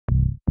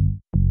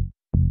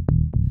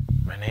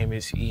My name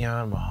is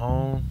Eyyann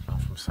Mahone. I'm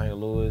from St.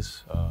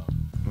 Louis.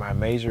 My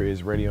major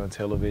is radio and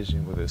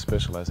television with a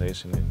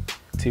specialization in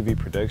TV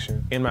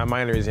production. And my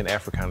minor is in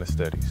Africana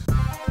studies.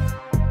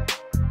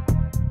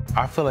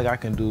 I feel like I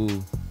can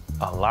do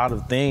a lot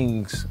of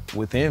things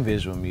within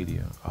visual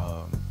media.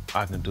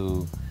 I can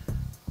do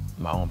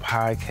my own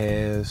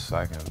podcast.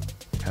 I can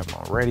have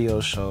my own radio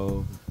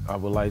show. I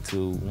would like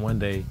to one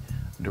day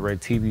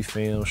direct TV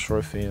films,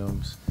 short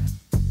films.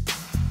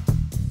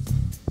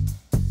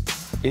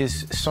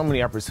 It's so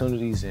many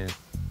opportunities, and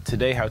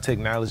today how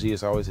technology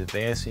is always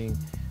advancing,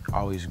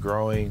 always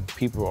growing.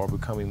 People are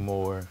becoming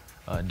more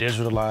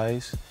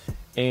digitalized,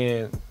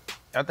 and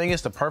I think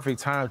it's the perfect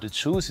time to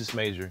choose this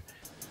major.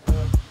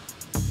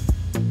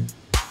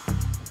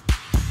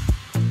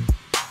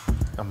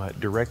 I'm a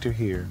director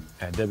here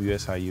at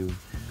WSIU,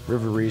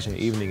 River Region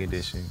Evening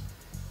Edition,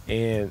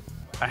 and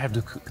I have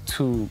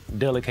to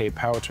delegate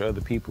power to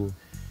other people,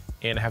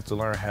 and I have to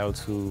learn how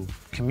to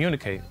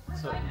communicate.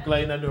 So glad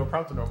you're not doing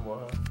prompter no more,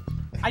 huh?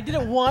 I did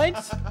it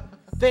once.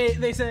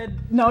 They said,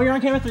 no, you're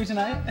on camera 3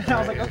 tonight. And I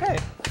was like, okay.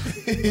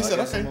 He said,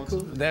 okay,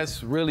 cool.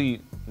 That's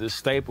really the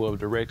staple of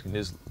directing,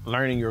 is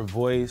learning your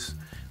voice,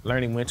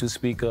 learning when to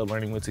speak up,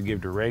 learning when to give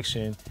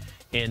direction,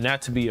 and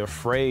not to be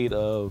afraid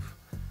of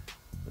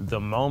the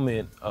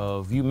moment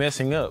of you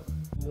messing up.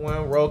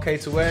 One, roll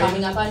K2A.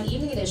 Coming up on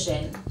Evening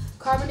Edition,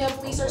 Carbondale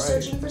police are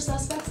searching for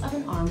suspects of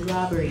an armed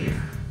robbery.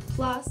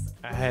 Plus,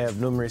 I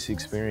have numerous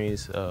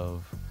experience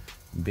of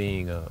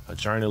being a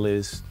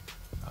journalist,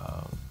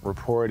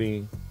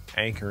 reporting,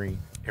 anchoring.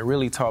 It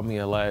really taught me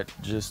a lot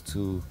just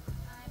to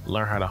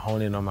learn how to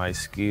hone in on my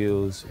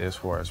skills as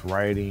far as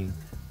writing,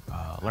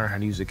 learn how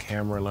to use a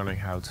camera, learning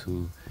how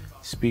to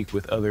speak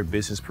with other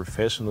business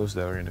professionals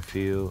that are in the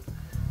field.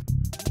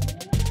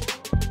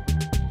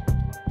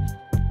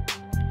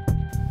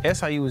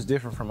 SIU is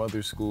different from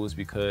other schools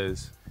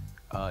because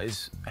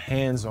it's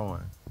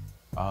hands-on.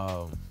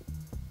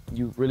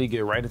 You really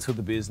get right into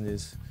the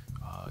business.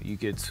 You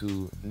get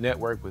to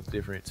network with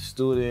different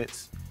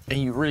students, and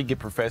you really get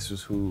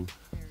professors who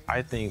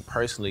I think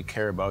personally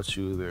care about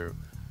you. They're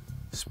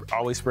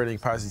always spreading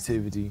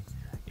positivity,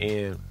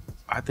 and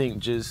I think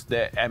just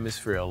that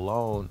atmosphere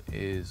alone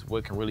is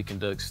what can really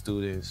conduct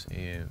students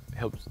and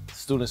help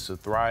students to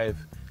thrive,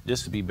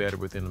 just to be better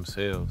within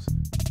themselves.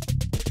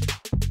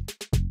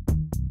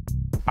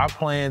 I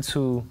plan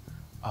to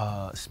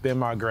spend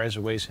my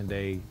graduation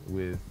day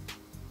with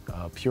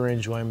pure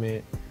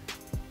enjoyment,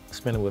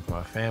 spend it with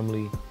my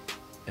family,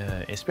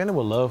 and spend it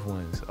with loved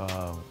ones.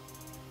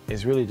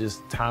 It's really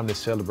just time to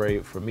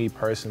celebrate for me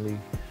personally.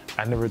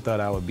 I never thought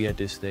I would be at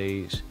this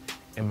stage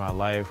in my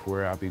life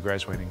where I'll be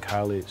graduating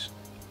college.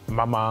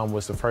 My mom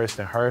was the first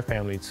in her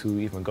family to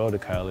even go to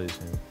college,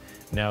 and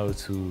now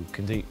to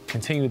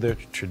continue the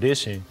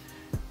tradition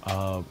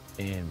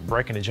and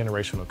breaking the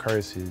generational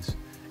curses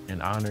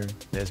and honor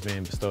that's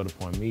been bestowed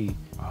upon me.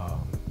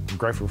 I'm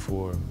grateful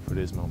for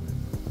this moment,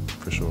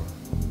 for sure.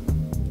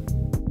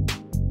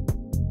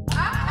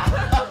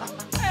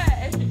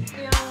 Hey.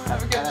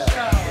 Have a good